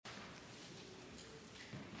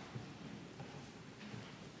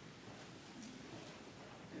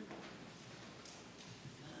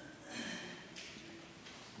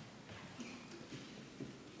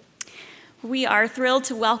We are thrilled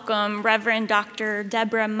to welcome Reverend Dr.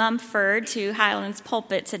 Debra Mumford to Highland's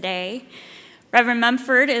pulpit today. Reverend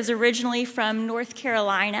Mumford is originally from North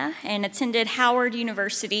Carolina and attended Howard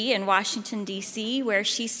University in Washington, D.C., where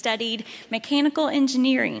she studied mechanical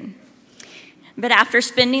engineering. But after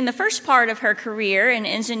spending the first part of her career in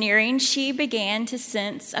engineering, she began to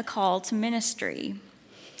sense a call to ministry.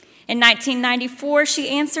 In 1994, she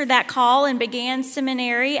answered that call and began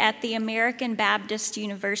seminary at the American Baptist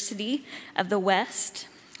University of the West.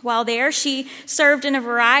 While there, she served in a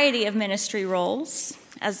variety of ministry roles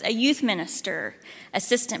as a youth minister,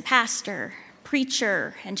 assistant pastor,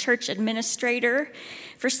 preacher, and church administrator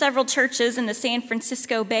for several churches in the San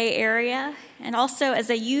Francisco Bay Area, and also as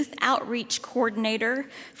a youth outreach coordinator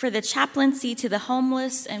for the chaplaincy to the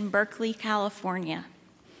homeless in Berkeley, California.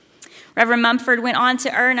 Reverend Mumford went on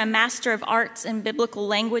to earn a Master of Arts in Biblical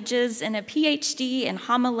Languages and a PhD in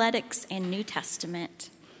Homiletics and New Testament.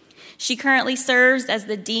 She currently serves as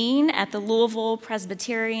the dean at the Louisville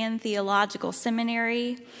Presbyterian Theological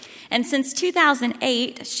Seminary, and since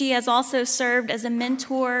 2008, she has also served as a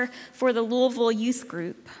mentor for the Louisville Youth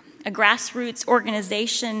Group, a grassroots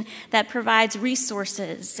organization that provides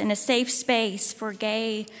resources and a safe space for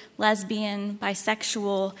gay, lesbian,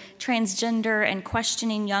 bisexual, transgender, and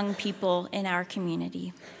questioning young people in our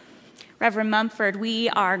community. Reverend Mumford, we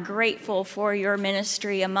are grateful for your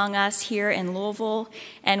ministry among us here in Louisville,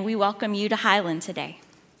 and we welcome you to Highland today.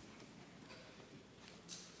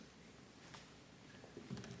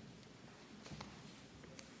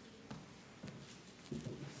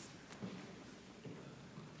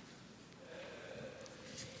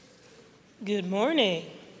 Good morning.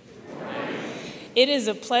 Good morning. It is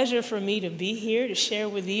a pleasure for me to be here to share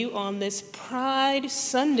with you on this Pride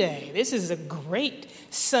Sunday. This is a great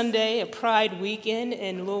Sunday, a Pride weekend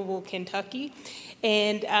in Louisville, Kentucky,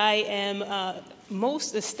 and I am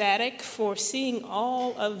most ecstatic for seeing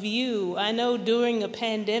all of you. I know during a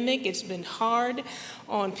pandemic it's been hard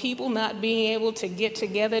on people not being able to get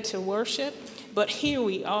together to worship, but here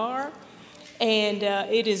we are, and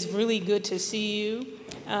it is really good to see you.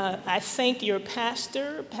 I thank your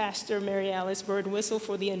pastor, Pastor Mary Alice Birdwhistle,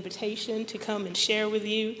 for the invitation to come and share with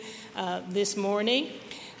you this morning.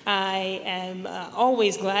 I am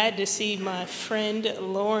always glad to see my friend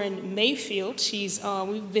Lauren Mayfield.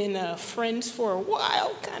 We've been friends for a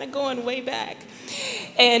while, kind of going way back.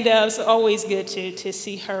 And it's always good to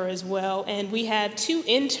see her as well. And we have two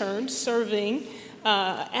interns serving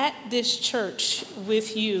at this church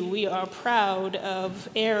with you. We are proud of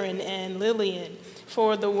Aaron and Lillian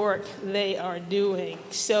for the work they are doing.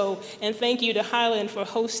 And thank you to Highland for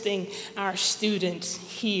hosting our students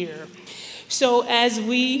here. So as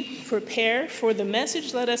we prepare for the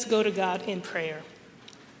message, let us go to God in prayer.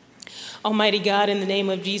 Almighty God, in the name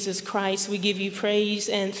of Jesus Christ, we give you praise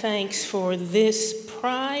and thanks for this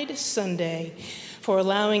Pride Sunday, for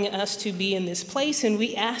allowing us to be in this place, and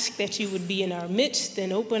we ask that you would be in our midst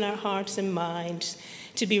and open our hearts and minds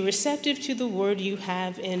to be receptive to the word you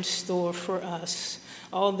have in store for us.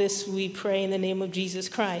 All this we pray in the name of Jesus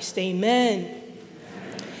Christ. Amen.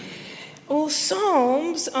 Well,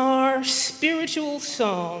 psalms are spiritual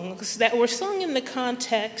songs that were sung in the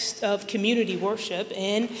context of community worship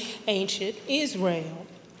in ancient Israel.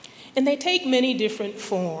 And they take many different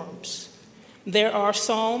forms. There are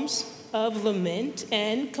psalms of lament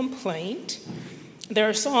and complaint. There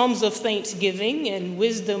are psalms of thanksgiving and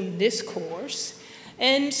wisdom discourse.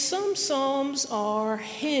 And some psalms are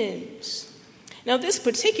hymns. Now, this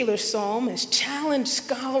particular psalm has challenged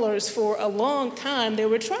scholars for a long time. They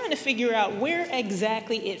were trying to figure out where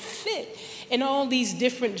exactly it fit in all these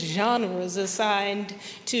different genres assigned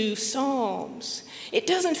to psalms. It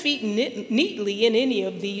doesn't fit neatly in any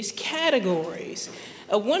of these categories.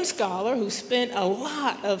 One scholar who spent a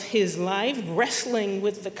lot of his life wrestling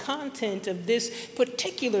with the content of this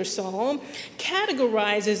particular psalm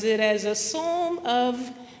categorizes it as a psalm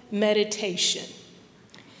of meditation.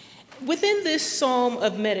 Within this psalm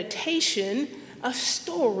of meditation, a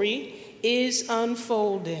story is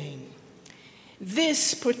unfolding.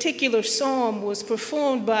 This particular psalm was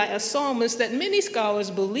performed by a psalmist that many scholars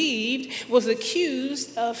believed was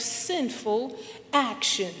accused of sinful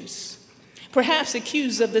actions, perhaps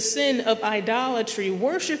accused of the sin of idolatry,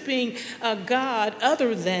 worshiping a god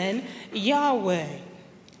other than Yahweh.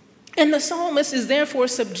 And the psalmist is therefore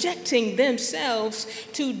subjecting themselves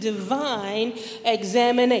to divine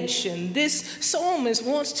examination. This psalmist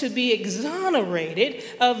wants to be exonerated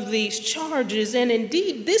of these charges, and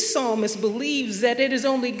indeed this psalmist believes that it is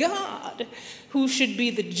only God who should be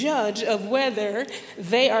the judge of whether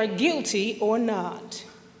they are guilty or not.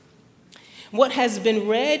 What has been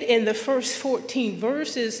read in the first 14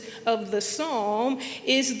 verses of the psalm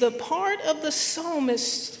is the part of the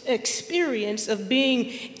psalmist's experience of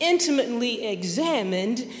being intimately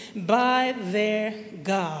examined by their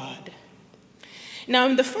God. Now,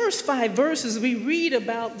 in the first 5 verses, we read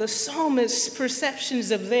about the psalmist's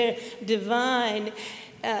perceptions of their divine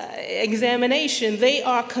examination. They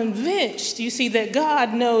are convinced, you see, that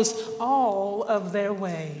God knows all of their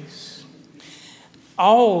ways.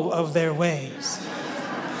 All of their ways.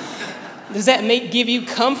 Does that give you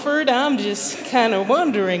comfort? I'm just kind of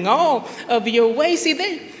wondering. All of your ways. See,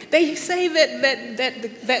 they say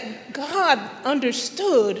that God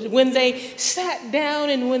understood when they sat down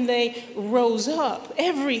and when they rose up.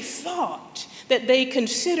 Every thought that they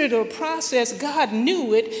considered or processed, God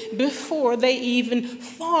knew it before they even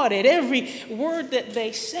thought it. Every word that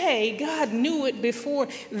they say, God knew it before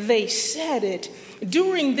they said it.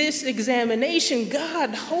 During this examination,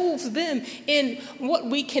 God holds them in what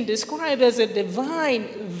we can describe as a divine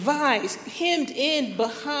vice, hemmed in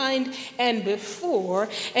behind and before,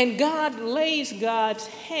 and God lays God's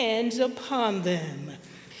hands upon them.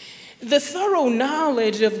 The thorough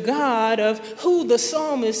knowledge of God, of who the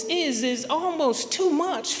psalmist is almost too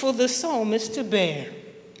much for the psalmist to bear.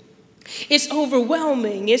 It's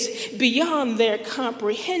overwhelming. It's beyond their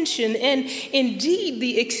comprehension. And indeed,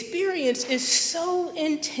 the experience is so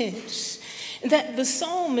intense that the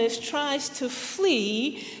psalmist tries to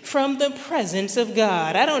flee from the presence of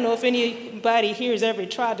God. I don't know if anybody here has ever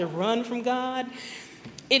tried to run from God.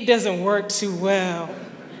 It doesn't work too well.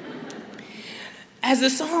 As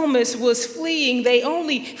the psalmist was fleeing, they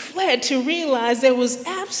only fled to realize there was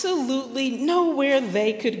absolutely nowhere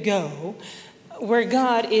they could go where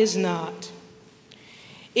God is not.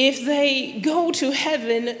 If they go to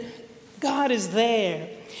heaven, God is there.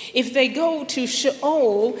 If they go to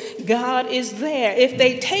Sheol, God is there. If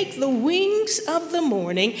they take the wings of the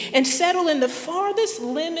morning and settle in the farthest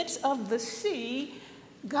limits of the sea,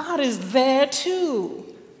 God is there too.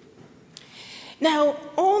 Now,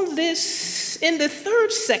 in the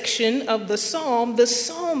third section of the psalm, the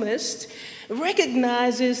psalmist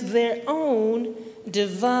recognizes their own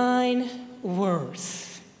divine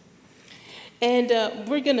worth. And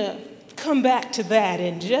we're going to come back to that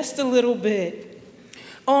in just a little bit.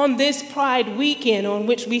 On this Pride Weekend, on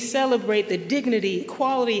which we celebrate the dignity,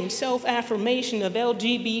 equality, and self-affirmation of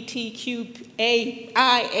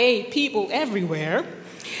LGBTQIA people everywhere,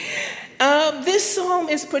 this psalm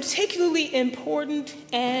is particularly important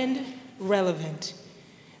and relevant.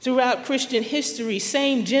 Throughout Christian history,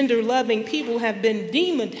 same-gender-loving people have been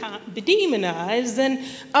demonized and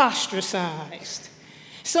ostracized.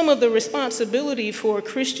 Some of the responsibility for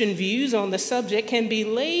Christian views on the subject can be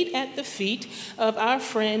laid at the feet of our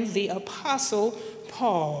friend, the Apostle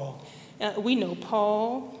Paul. We know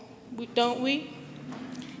Paul, don't we?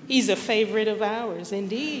 He's a favorite of ours,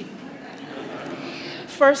 indeed.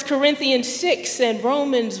 1 Corinthians 6 and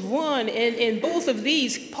Romans 1, and in both of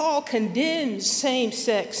these, Paul condemns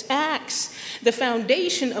same-sex acts. The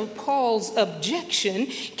foundation of Paul's objection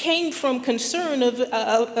came from concern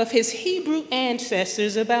of his Hebrew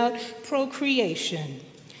ancestors about procreation.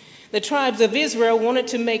 The tribes of Israel wanted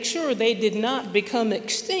to make sure they did not become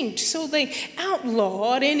extinct, so they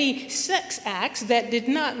outlawed any sex acts that did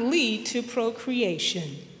not lead to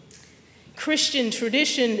procreation. Christian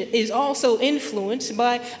tradition is also influenced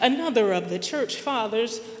by another of the church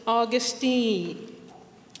fathers, Augustine.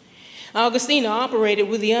 Augustine operated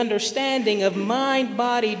with the understanding of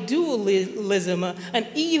mind-body dualism, an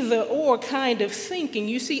either-or kind of thinking.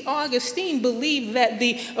 You see, Augustine believed that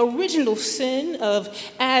the original sin of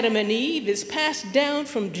Adam and Eve is passed down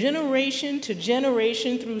from generation to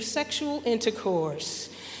generation through sexual intercourse.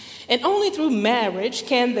 And only through marriage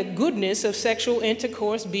can the goodness of sexual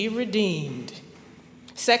intercourse be redeemed.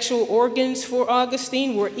 Sexual organs for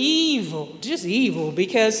Augustine were evil, just evil,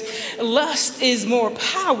 because lust is more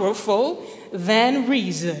powerful than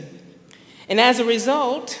reason. And as a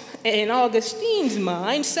result, in Augustine's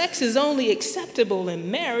mind, sex is only acceptable in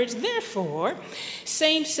marriage. Therefore,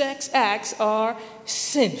 same-sex acts are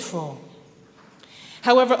sinful.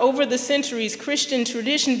 However, over the centuries, Christian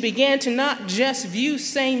tradition began to not just view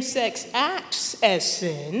same-sex acts as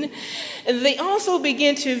sin, they also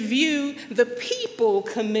began to view the people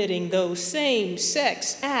committing those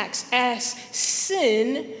same-sex acts as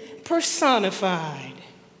sin personified.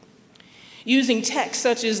 Using texts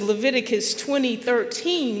such as Leviticus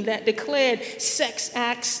 20:13 that declared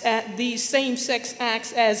these same-sex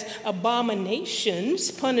acts as abominations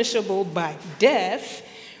punishable by death,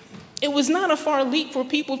 It was not a far leap for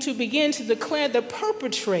people to begin to declare the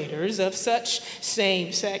perpetrators of such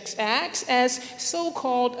same-sex acts as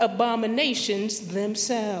so-called abominations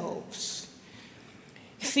themselves.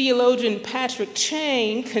 Theologian Patrick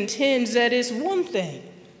Chang contends that it's one thing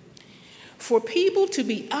for people to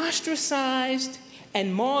be ostracized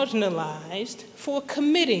and marginalized for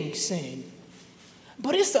committing sin,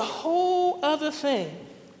 but it's a whole other thing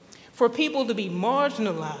for people to be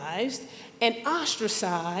marginalized and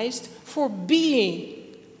ostracized for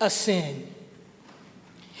being a sin.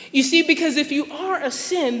 You see, because if you are a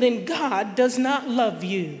sin, then God does not love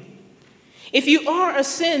you. If you are a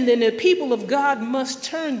sin, then the people of God must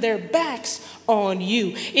turn their backs on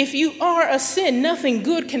you. If you are a sin, nothing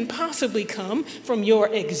good can possibly come from your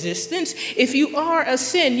existence. If you are a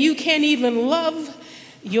sin, you can't even love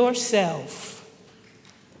yourself.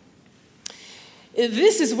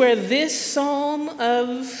 This is where this psalm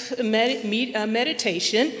of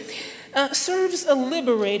meditation serves a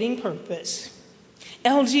liberating purpose.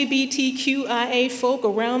 LGBTQIA folk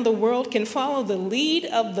around the world can follow the lead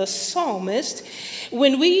of the psalmist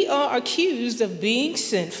when we are accused of being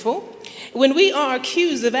sinful, when we are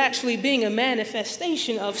accused of actually being a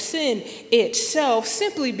manifestation of sin itself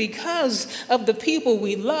simply because of the people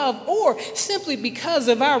we love or simply because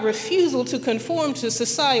of our refusal to conform to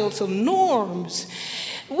societal norms.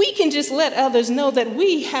 We can just let others know that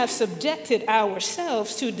we have subjected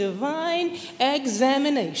ourselves to divine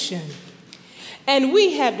examination. And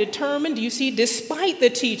we have determined, you see, despite the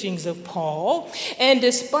teachings of Paul and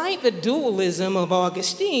despite the dualism of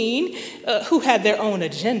Augustine, who had their own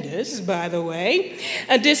agendas, by the way,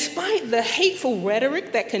 despite the hateful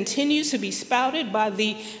rhetoric that continues to be spouted by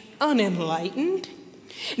the unenlightened,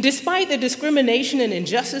 despite the discrimination and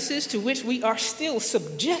injustices to which we are still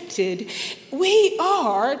subjected, we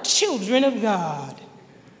are children of God,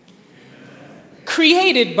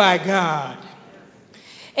 created by God.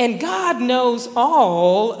 And God knows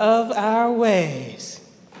all of our ways.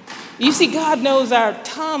 You see, God knows our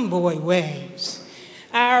tomboy ways,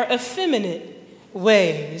 our effeminate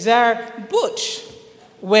ways, our butch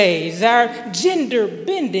ways, our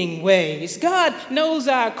gender-bending ways. God knows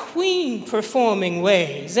our queen-performing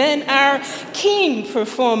ways and our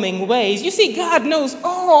king-performing ways. You see, God knows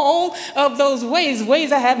all of those ways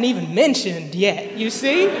I haven't even mentioned yet, you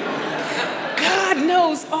see? God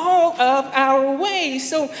knows all of our ways.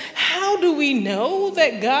 So how do we know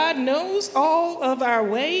that God knows all of our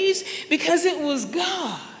ways? Because it was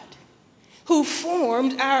God who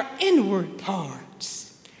formed our inward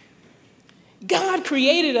parts. God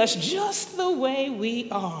created us just the way we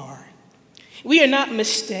are. We are not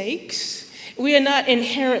mistakes. We are not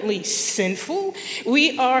inherently sinful.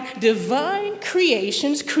 We are divine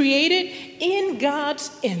creations created in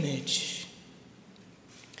God's image.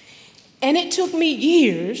 And it took me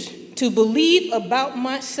years to believe about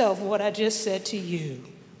myself what I just said to you.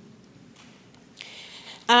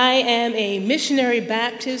 I am a missionary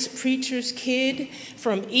Baptist preacher's kid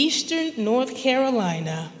from eastern North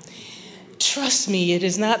Carolina. Trust me, it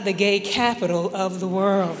is not the gay capital of the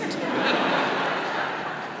world.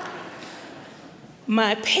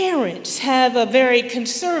 My parents have a very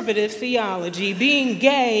conservative theology. Being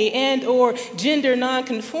gay and or gender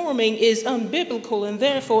nonconforming is unbiblical and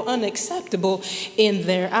therefore unacceptable in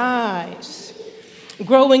their eyes.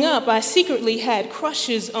 Growing up, I secretly had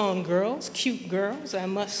crushes on girls, cute girls, I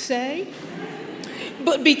must say.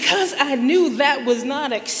 But because I knew that was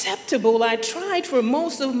not acceptable, I tried for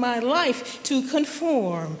most of my life to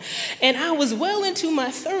conform. And I was well into my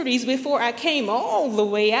 30s before I came all the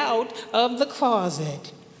way out of the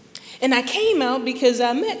closet. And I came out because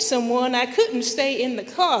I met someone I couldn't stay in the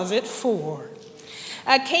closet for.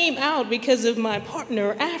 I came out because of my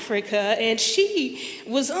partner, Africa, and she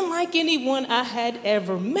was unlike anyone I had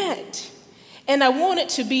ever met. And I wanted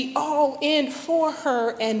to be all in for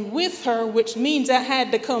her and with her, which means I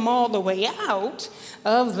had to come all the way out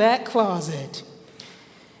of that closet.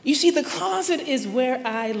 You see, the closet is where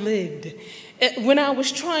I lived when I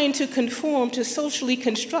was trying to conform to socially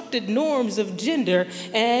constructed norms of gender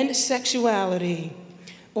and sexuality,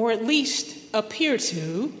 or at least appear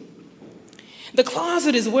to. The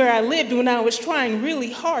closet is where I lived when I was trying really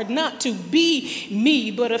hard not to be me,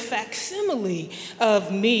 but a facsimile of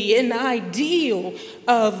me, an ideal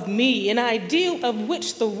of me, an ideal of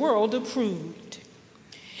which the world approved.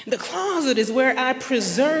 The closet is where I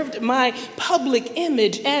preserved my public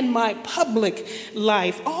image and my public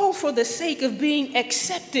life, all for the sake of being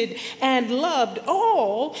accepted and loved,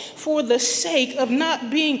 all for the sake of not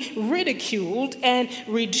being ridiculed and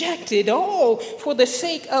rejected, all for the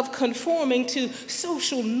sake of conforming to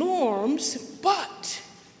social norms. But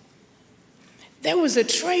there was a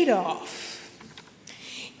trade-off.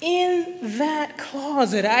 In that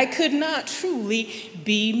closet, I could not truly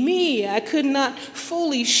be me. I could not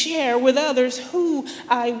fully share with others who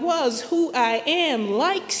I was, who I am,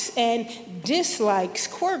 likes and dislikes,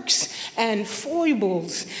 quirks and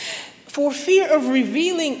foibles, for fear of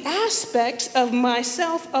revealing aspects of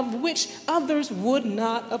myself of which others would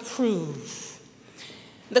not approve.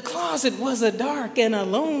 The closet was a dark and a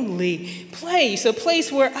lonely place, a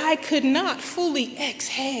place where I could not fully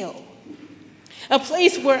exhale. A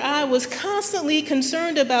place where I was constantly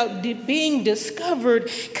concerned about being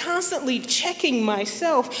discovered, constantly checking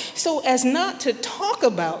myself so as not to talk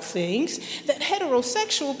about things that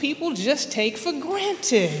heterosexual people just take for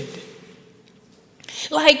granted.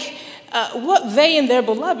 Like what they and their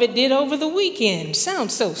beloved did over the weekend.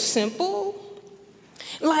 Sounds so simple.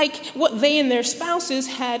 Like what they and their spouses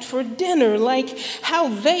had for dinner, like how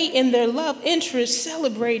they and their love interests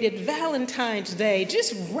celebrated Valentine's Day,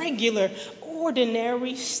 just regular,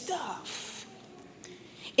 ordinary stuff.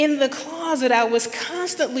 In the closet, I was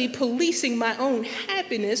constantly policing my own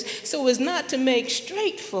happiness so as not to make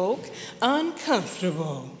straight folk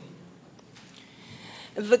uncomfortable.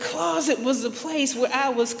 The closet was the place where I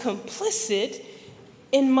was complicit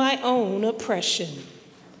in my own oppression.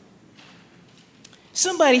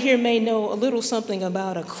 Somebody here may know a little something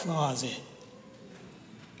about a closet.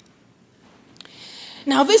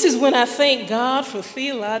 Now, this is when I thank God for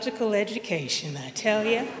theological education, I tell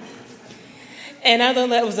you. And I know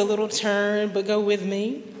that was a little turn, but go with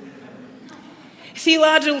me.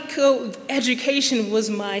 Theological education was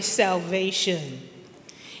my salvation.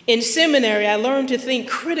 In seminary, I learned to think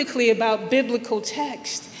critically about biblical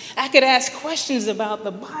text. I could ask questions about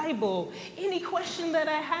the Bible. Any question that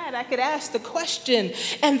I had, I could ask the question,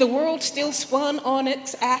 and the world still spun on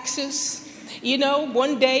its axis. You know,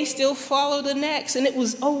 one day still followed the next, and it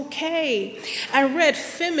was okay. I read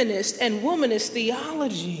feminist and womanist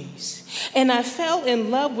theologies, and I fell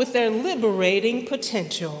in love with their liberating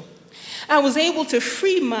potential. I was able to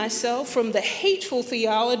free myself from the hateful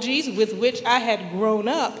theologies with which I had grown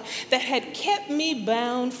up that had kept me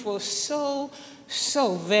bound for so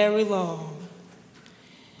very long.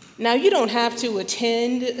 Now, you don't have to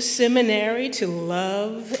attend seminary to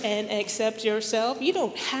love and accept yourself. You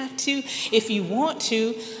don't have to. If you want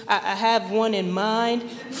to, I have one in mind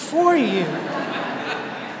for you.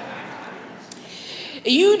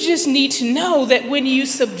 You just need to know that when you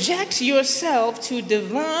subject yourself to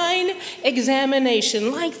divine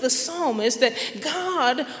examination, like the psalmist, that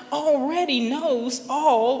God already knows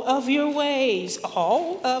all of your ways,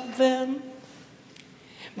 all of them.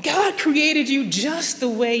 God created you just the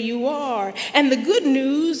way you are. And the good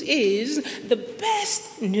news is, the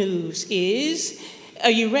best news is, are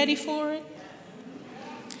you ready for it?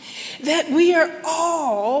 That we are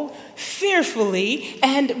all fearfully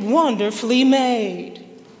and wonderfully made.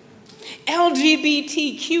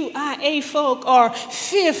 LGBTQIA folk are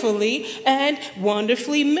fearfully and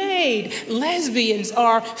wonderfully made. Lesbians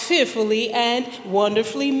are fearfully and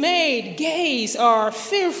wonderfully made. Gays are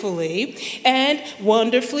fearfully and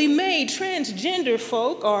wonderfully made. Transgender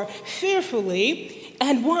folk are fearfully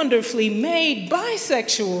and wonderfully made.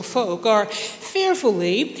 Bisexual folk are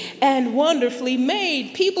fearfully and wonderfully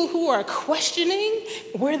made. People who are questioning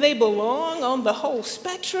where they belong on the whole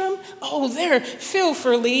spectrum, oh, they're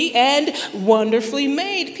fearfully and wonderfully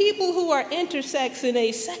made. People who are intersex and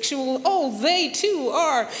asexual, oh, they too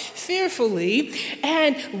are fearfully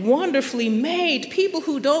and wonderfully made. People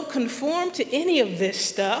who don't conform to any of this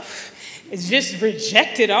stuff, it's just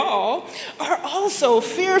reject it all, are also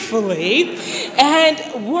fearfully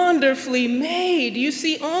and wonderfully made. You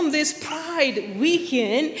see, on this Pride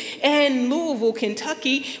weekend in Louisville,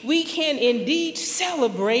 Kentucky, we can indeed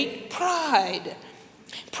celebrate pride.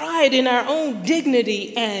 Pride in our own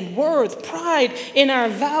dignity and worth. Pride in our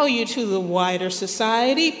value to the wider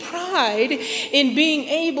society. Pride in being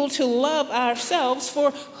able to love ourselves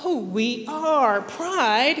for who we are.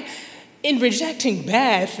 Pride in rejecting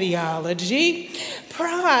bad theology,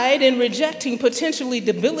 pride in rejecting potentially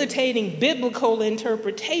debilitating biblical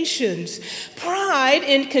interpretations, pride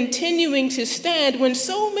in continuing to stand when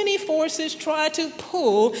so many forces try to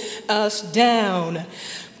pull us down,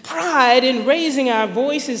 pride in raising our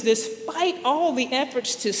voices despite all the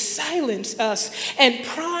efforts to silence us, and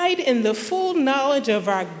pride in the full knowledge of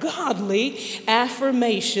our godly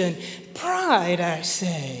affirmation. Pride, I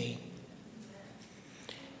say.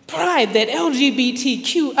 Pride that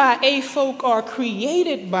LGBTQIA folk are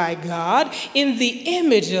created by God in the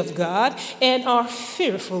image of God and are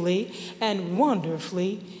fearfully and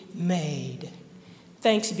wonderfully made.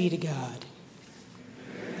 Thanks be to God.